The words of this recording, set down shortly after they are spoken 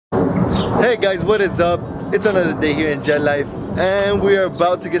Hey guys, what is up? It's another day here in Jet Life and we are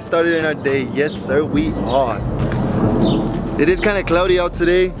about to get started in our day. Yes sir, we are. It is kind of cloudy out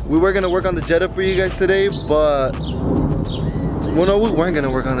today. We were gonna work on the Jetta for you guys today, but well, no, we weren't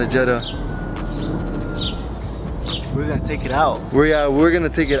gonna work on the Jetta. We're gonna take it out. We're gonna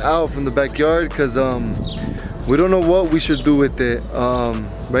take it out from the backyard because we don't know what we should do with it.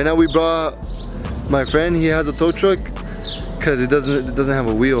 Right now we brought my friend. He has a tow truck because it doesn't have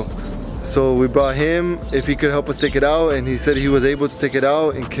a wheel. So we brought him if he could help us take it out, and he said he was able to take it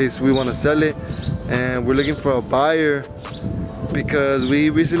out in case we want to sell it. And we're looking for a buyer because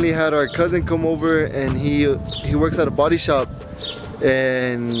we recently had our cousin come over, and he works at a body shop,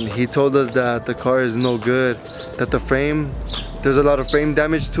 and he told us that the car is no good, that the frame, there's a lot of frame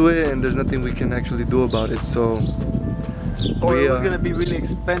damage to it, and there's nothing we can actually do about it. So or it was gonna be really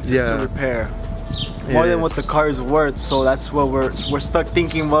expensive to repair, more than what the car is worth. So that's what we're stuck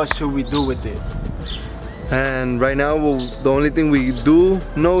thinking, what should we do with it? And right now, the only thing we do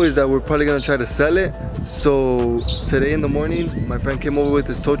know is that we're probably gonna try to sell it. So today in the morning, my friend came over with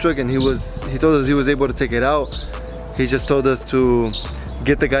his tow truck, and he told us he was able to take it out. He just told us to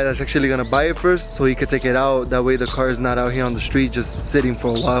get the guy that's actually gonna buy it first so he could take it out. That way the car is not out here on the street just sitting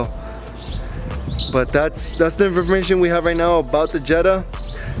for a while. But that's the information we have right now about the Jetta.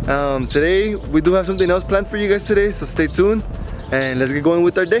 Today we do have something else planned for you guys today, so stay tuned and let's get going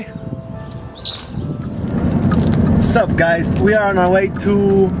with our day. What's up guys? We are on our way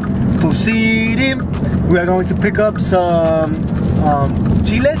to City. We are going to pick up some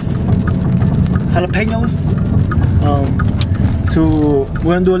chiles, jalapenos.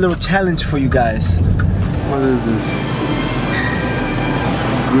 We're gonna do a little challenge for you guys. What is this?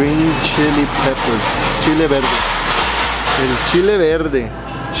 Green chili peppers. Chile verde. El chile verde.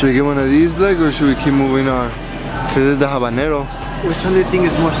 Should we get one of these, Black, or should we keep moving on? This is the habanero. Which one do you think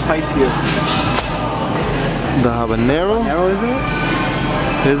is more spicier? The habanero? Habanero, isn't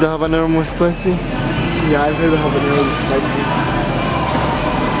it? Is the habanero more spicy? Yeah, I've heard the habanero is spicy.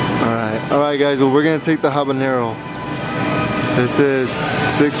 Alright guys, well we're gonna take the habanero. This is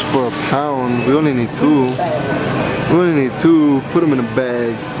 6 for a pound. We only need 2. We only need 2. Put them in a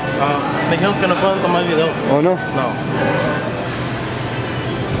bag. Me dijeron que no pueden tomar videos. Oh no? No.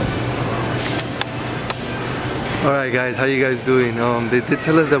 Alright guys, how you guys doing? They did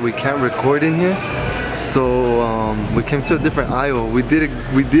tell us that we can't record in here. So we came to a different aisle. We did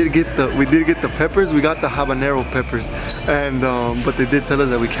get the peppers. We got the habanero peppers, and but they did tell us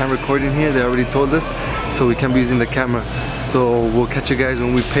that we can't record in here. They already told us, so we can't be using the camera. So we'll catch you guys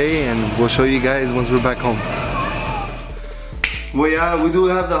when we pay, and we'll show you guys once we're back home. Well, yeah, we do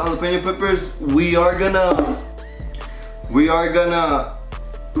have the jalapeno peppers. We are gonna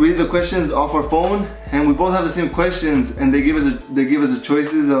read the questions off our phone, and we both have the same questions, and they give us the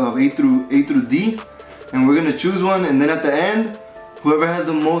choices of A through D. And we're gonna choose one, and then at the end, whoever has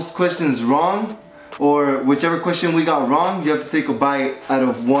the most questions wrong, or whichever question we got wrong, you have to take a bite out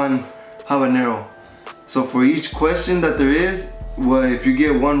of one habanero. So for each question that there is, well, if you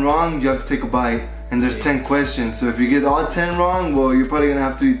get one wrong, you have to take a bite. And there's 10 questions. So if you get all 10 wrong, well, you're probably gonna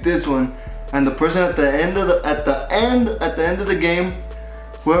have to eat this one. And the person at the end of the game,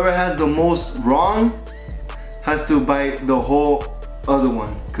 whoever has the most wrong has to bite the whole other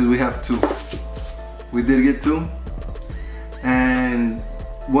one, because we have 2. We did get 2, and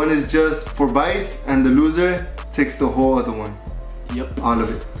one is just for bites, and the loser takes the whole other one. Yep. All of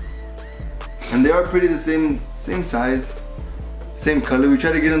it. And they are pretty the same size, same color. We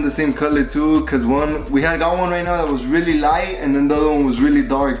try to get them the same color too, because we had got one right now that was really light, and then the other one was really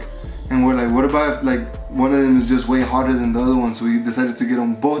dark. And we're like, what about if like one of them is just way hotter than the other one? So we decided to get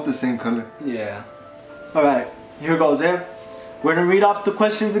them both the same color. Yeah. All right, here goes, We're gonna read off the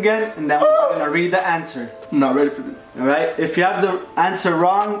questions again, and then we're gonna read the answer. I'm not ready for this. All right. If you have the answer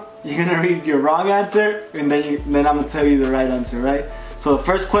wrong, you're gonna read your wrong answer, and then I'm gonna tell you the right answer, right? So the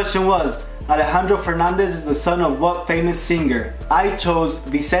first question was, Alejandro Fernandez is the son of what famous singer? I chose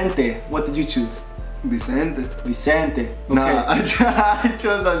Vicente. What did you choose? Vicente. Vicente. Okay. Nah, I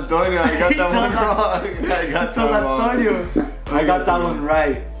chose Antonio. I got that one wrong. I got that one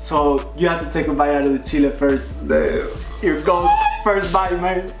right. So you have to take a bite out of the chile first. Damn. Here goes, first bite,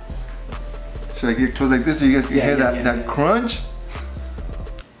 man. Should I get close like this so you guys can hear that crunch?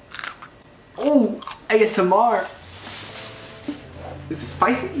 Oh, ASMR. Is it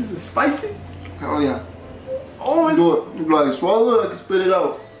spicy? Is it spicy? Oh yeah. Oh, do it. Like swallow it, I can spit it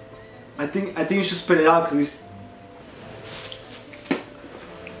out. I think you should spit it out because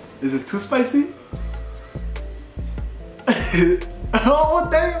Is it too spicy? Oh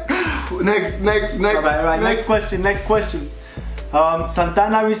damn! Next. Alright, next question.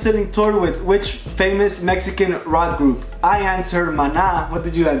 Santana recently toured with which famous Mexican rock group? I answered Maná. What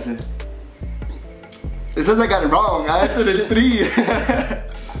did you answer? It says I got it wrong. I answered it 3.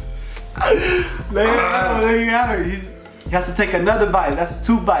 There you have it. He has to take another bite. That's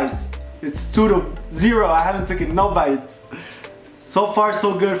 2 bites. It's 2-0. I haven't taken no bites. So far,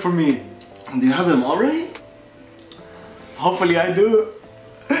 so good for me. Do you have them already? Hopefully I do.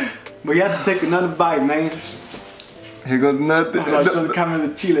 But you have to take another bite, man. Here goes nothing. Oh, show the camera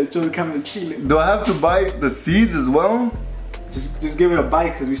the chile. Show the camera the chile. Do I have to bite the seeds as well? Just give it a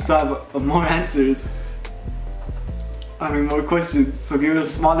bite because we still have more answers. I mean, more questions. So give it a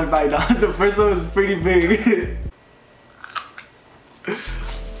smaller bite. The first one was pretty big.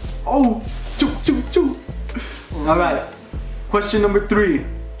 Oh, choo choo choo. All right. Question number 3.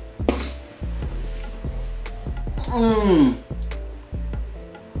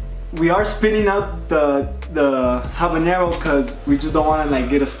 We are spinning out the habanero because we just don't want to like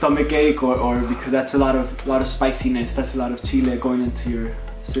get a stomach ache or because that's a lot of spiciness. That's a lot of chile going into your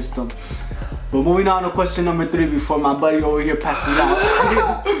system. But moving on to question number 3 before my buddy over here passes out.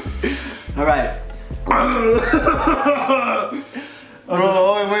 All right.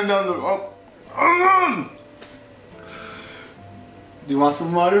 Bro, it went down the. Do you want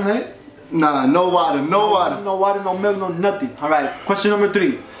some water, man? Nah, no water, no water. No water, no milk, no nothing. All right. Question number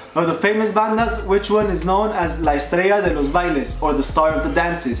 3. Of the famous bandas, which one is known as La Estrella de los Bailes or the star of the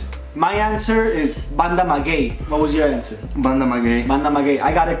dances? My answer is Banda Maguey. What was your answer? Banda Maguey. Banda Maguey.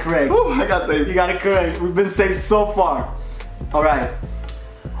 I got it correct. Ooh, I got saved. You got it correct. We've been saved so far. All right.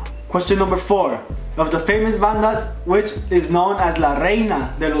 Question number 4. Of the famous bandas, which is known as La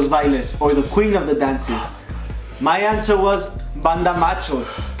Reina de los Bailes or the queen of the dances? My answer was Banda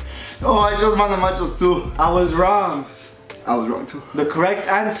Machos. Oh, I chose Banda Machos too. I was wrong. I was wrong too. The correct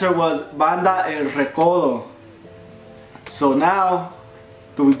answer was Banda El Recodo. So now,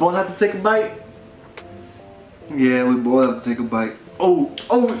 do we both have to take a bite? Yeah, we both have to take a bite. Oh.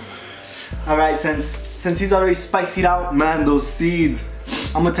 All right, since he's already spiced it out, Man, those seeds.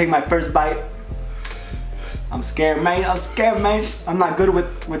 I'm gonna take my first bite. I'm scared, man. I'm not good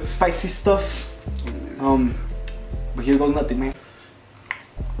with spicy stuff. But here goes nothing, man.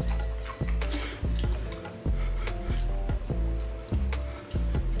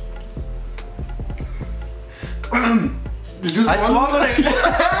 Did you I swallowed it.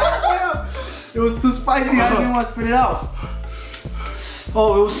 It was too spicy. I didn't want to spit it out.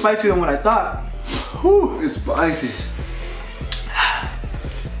 Oh, it was spicier than what I thought. Whew, it's spicy.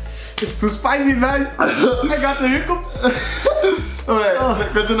 It's too spicy, man. I got the hiccups.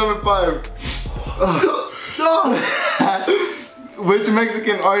 Alright, question number 5. Which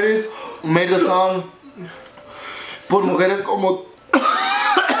Mexican artist made the song Por Mujeres Como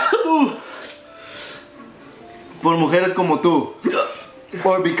Tú? Por Mujeres Como Tú.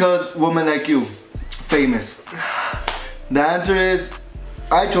 Or Because Women Like You. Famous. The answer is,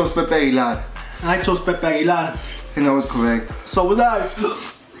 I chose Pepe Aguilar. I chose Pepe Aguilar. And I was correct. So was I.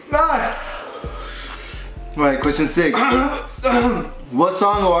 Right, question 6. What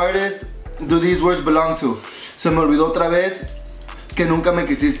song or artist do these words belong to? Se me olvidó otra vez que nunca me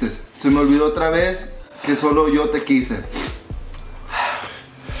quisiste. Se me olvidó otra vez que solo yo te quise.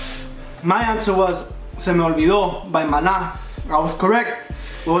 My answer was Se Me Olvidó by Maná. I was correct.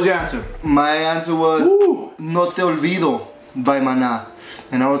 What was your answer? My answer was No Te Olvido by Maná.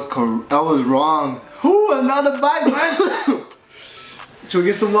 And I was wrong. Ooh, another bite, man. Should we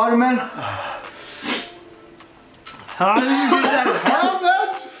get some water, man? How did you get that hell,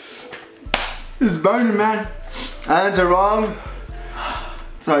 man? It's burning, man. I answered wrong.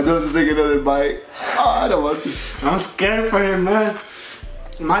 So I do have to take another bite. Oh, I don't want to. I'm scared for him, man.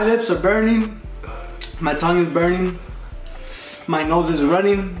 My lips are burning. My tongue is burning. My nose is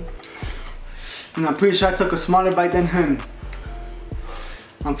running. And I'm pretty sure I took a smaller bite than him.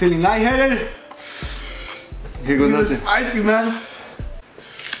 I'm feeling lightheaded. Here goes This is nothing. spicy, man.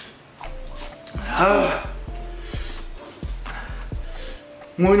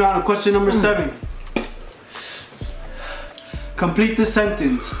 Moving on to question number 7. Complete the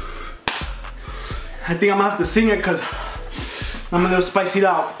sentence. I think I'm gonna have to sing it because I'm a little spicy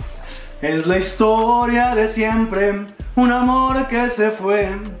out. Es la historia de siempre, un amor que se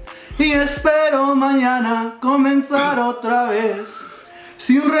fue y espero mañana comenzar otra vez.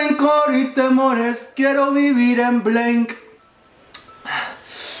 Sin rencor y temores, quiero vivir en blank.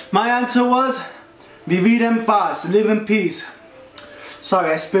 My answer was vivir en paz, live in peace.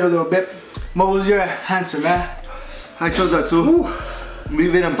 Sorry, I spit a little bit. What was your answer, man? I chose that too.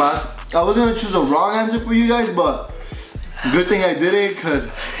 Vivir en paz. I was gonna choose a wrong answer for you guys, but good thing I did it, cause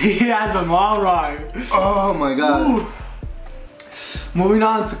He has them all wrong. oh my god. Ooh. Moving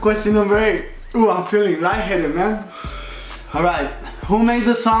on to question number 8. Ooh, I'm feeling lightheaded, man. Alright, who made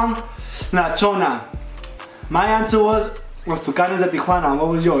the song La Chona? My answer was Los Tucanes de Tijuana. What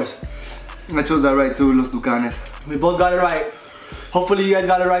was yours? I chose that right too, Los Tucanes. We both got it right. Hopefully you guys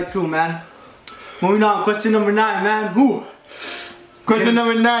got it right too, man. Moving on, question number 9, man. Ooh. Question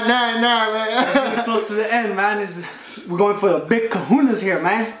number 9, man. Getting close to the end, man. We're going for the big kahunas here,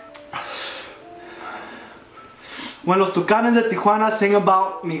 man. When Los Tucanes de Tijuana sing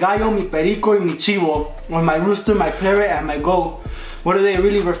about mi gallo, mi perico, y mi chivo, or my rooster, my parrot, and my goat, what are they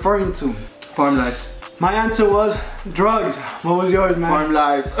really referring to? Farm life. My answer was drugs. What was yours, man? Farm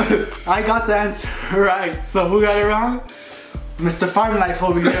life. I got the answer right. So who got it wrong? Mr. Farm Life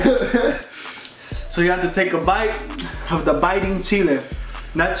over here. So you have to take a bite of the biting chile.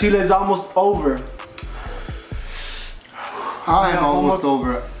 That chile is almost over. I'm almost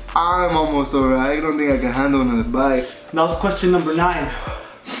over. I don't think I can handle another bite. That was question number 9.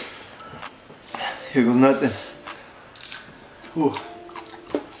 Here goes nothing. Ooh.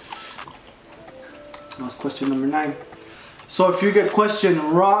 That was question number 9. So if you get question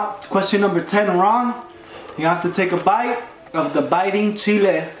number 10 wrong, you have to take a bite of the biting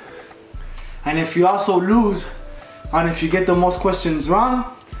chile. And if you also lose, and if you get the most questions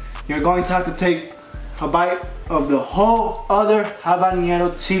wrong, you're going to have to take a bite of the whole other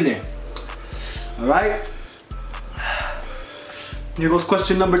habanero chile. Alright? Here goes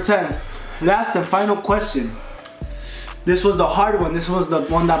question number 10. Last and final question. This was the hard one. This was the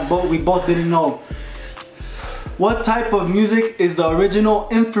one that we both didn't know. What type of music is the original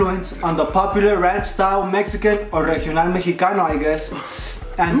influence on the popular ranch style Mexican or regional Mexicano, I guess,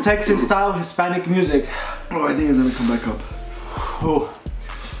 and Texan style Hispanic music? Oh, I think it's gonna come back up. Oh.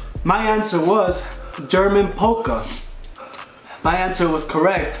 My answer was German polka. My answer was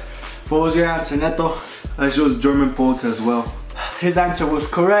correct. What was your answer, Neto? I chose German polka as well. His answer was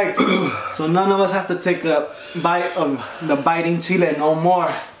correct. So none of us have to take a bite of the biting chile no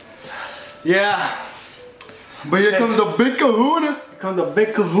more. Yeah. But here comes the big kahuna. Here comes the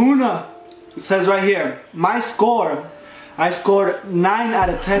big kahuna. It says right here, my score, I scored 9 out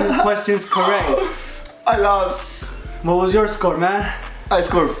of 10 questions correct. I lost. What was your score, man? I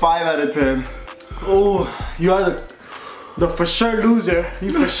scored 5 out of 10. Oh, you are the for sure loser.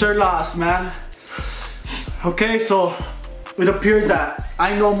 You for sure lost, man. Okay, so it appears that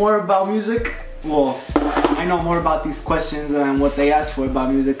I know more about music. Well, I know more about these questions and what they asked for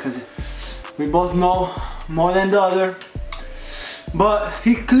about music, because we both know more than the other. But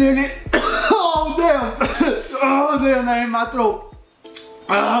he clearly, oh damn, oh damn, that hit my throat.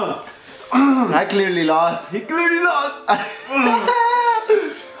 I clearly lost. He clearly lost.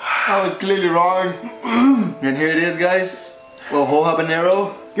 I was clearly wrong. And here it is, guys. A whole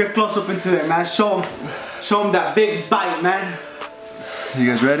habanero. Get close up into there, man. Show him that big bite, man. You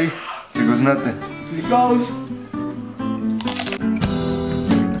guys ready? Here goes nothing. Here it goes.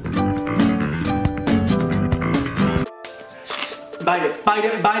 Bite it, bite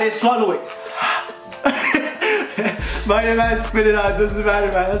it, bite it, swallow it. Bite it, man, spit it out. Doesn't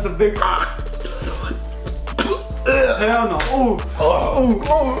matter, man. That's a big. Hell no.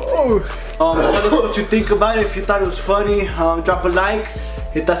 Tell us what you think about it. If you thought it was funny, drop a like.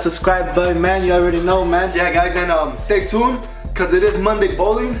 Hit that subscribe button, man. You already know, man. Yeah, guys, and stay tuned, because it is Monday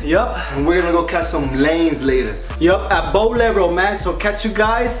bowling. Yup. And we're gonna go catch some lanes later. Yup, at Bolero, man. So catch you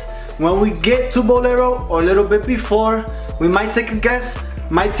guys when we get to Bolero, or a little bit before. We might take a guest,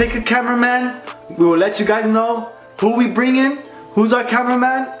 might take a cameraman. We will let you guys know who we bring in, who's our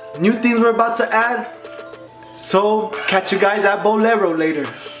cameraman, new things we're about to add. So catch you guys at Bolero later.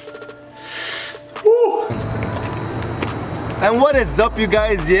 Woo! And what is up, you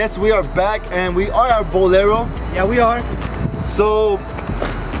guys? Yes, we are back, and we are at Bolero. Yeah, we are. So,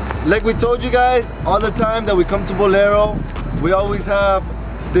 like we told you guys, all the time that we come to Bolero, we always have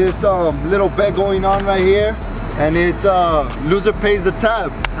this little bet going on right here, and it's loser pays the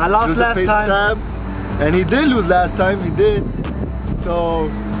tab. I lost loser last pays time. The tab, and he did lose last time. He did. So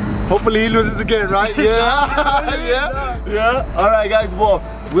hopefully he loses again, right? Yeah. Yeah. All right, guys. Well,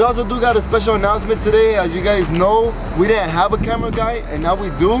 we also do got a special announcement today. As you guys know, we didn't have a camera guy, and now we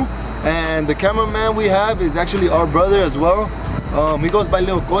do. And the cameraman we have is actually our brother as well. He goes by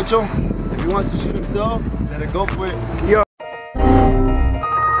Lil Cocho. If he wants to shoot himself, let it go for it. Yo.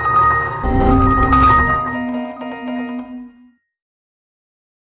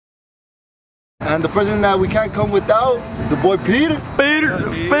 And the person that we can't come without is the boy Peter.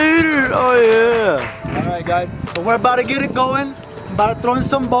 Peter, oh yeah. All right, guys. So we're about to get it going. About to throw in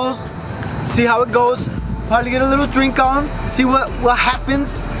some balls, see how it goes. Probably get a little drink on, see what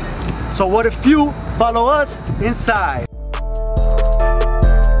happens. So what if you follow us inside?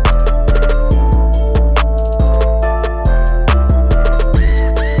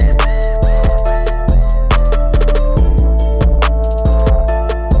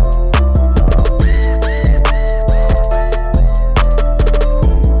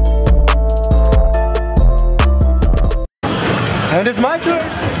 And it's my turn. I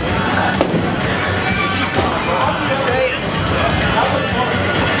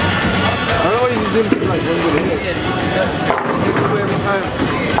don't know what he's doing like one good hit. Every time.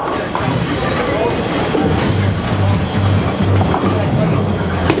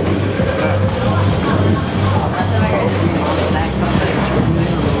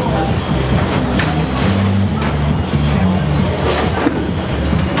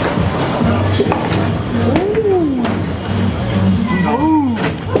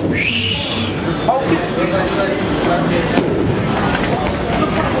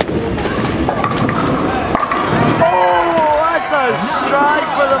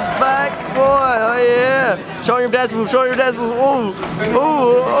 Show your dance move, show your dance move. Ooh, ooh,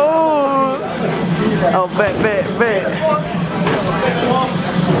 oh. Oh, bet.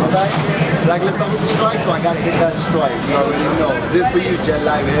 Like, let's go with the strike, so I gotta hit that strike. You already know. This for you, Jet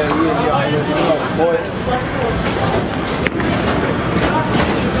Live. Hell yeah, you already know, boy.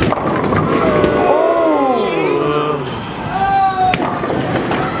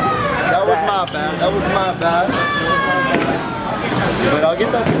 That was my bad. That was my bad. But I'll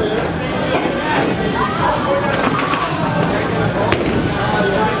get that clear.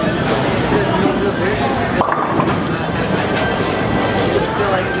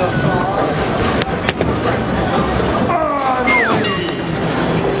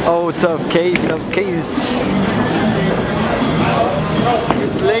 Oh, tough case.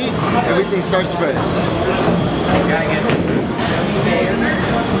 It's late, everything starts fresh.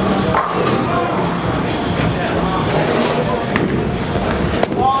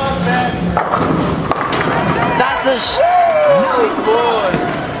 That's a Nice boy.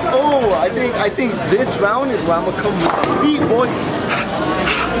 Oh, I think this round is where I'm gonna come with the heat, boy.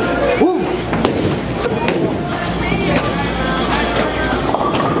 Woo.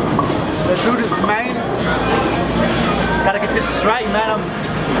 Let's do this, man. Gotta get this straight, man.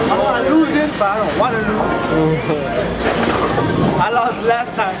 I'm not losing, but I don't want to lose. I lost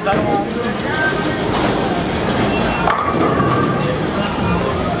last time, so I don't want to lose.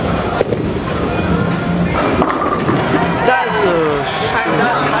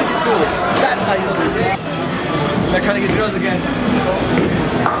 That's how you do it. That's how you do it. They're trying to get drills again.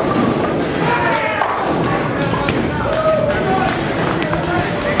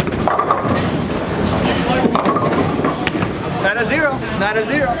 Not a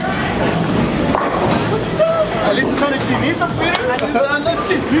zero. At least it's not a chinito, Peter.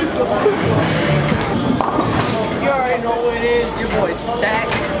 You already know what it is. Your boy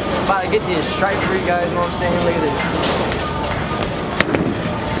Stacks. About to get this stripe for you guys. You know what I'm saying? Look at this.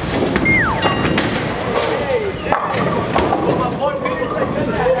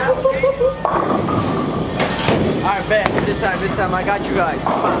 Alright, bet. This time I got you guys.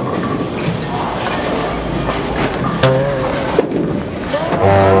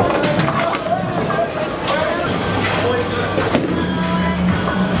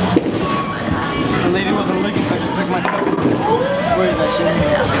 The lady wasn't looking, so I just stuck my cup. Squared that shit in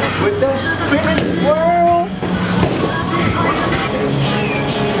here. With the spinach swirl.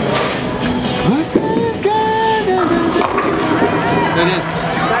 Who's this guy?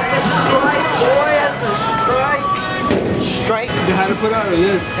 That's a strike, boy. That's a strike. Strike. They had to put out a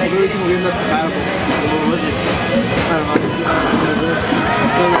list. Everything was not compatible. What was it? I don't know.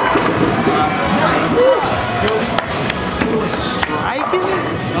 Striking?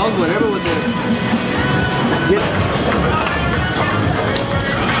 That was whatever with it.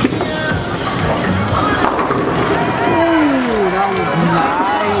 Ooh, that was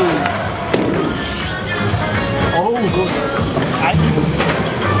nice. Oh, good.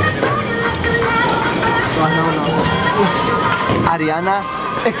 Ariana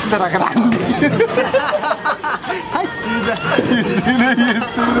extra grande. I see that. You see that?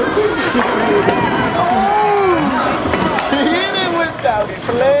 Oh, hit it with that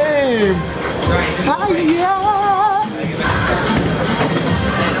flame. Hiya.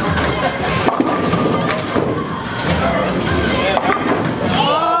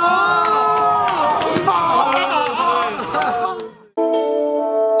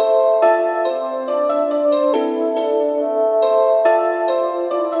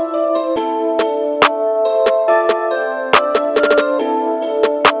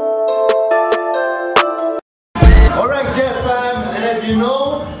 You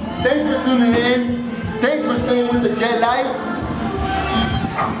know, thanks for tuning in. Thanks for staying with the Jet Life.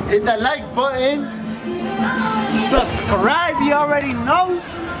 Hit that like button. Subscribe, you already know.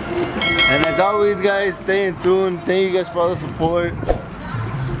 And as always, guys, stay in tune. Thank you guys for all the support.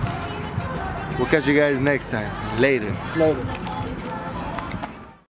 We'll catch you guys next time. Later.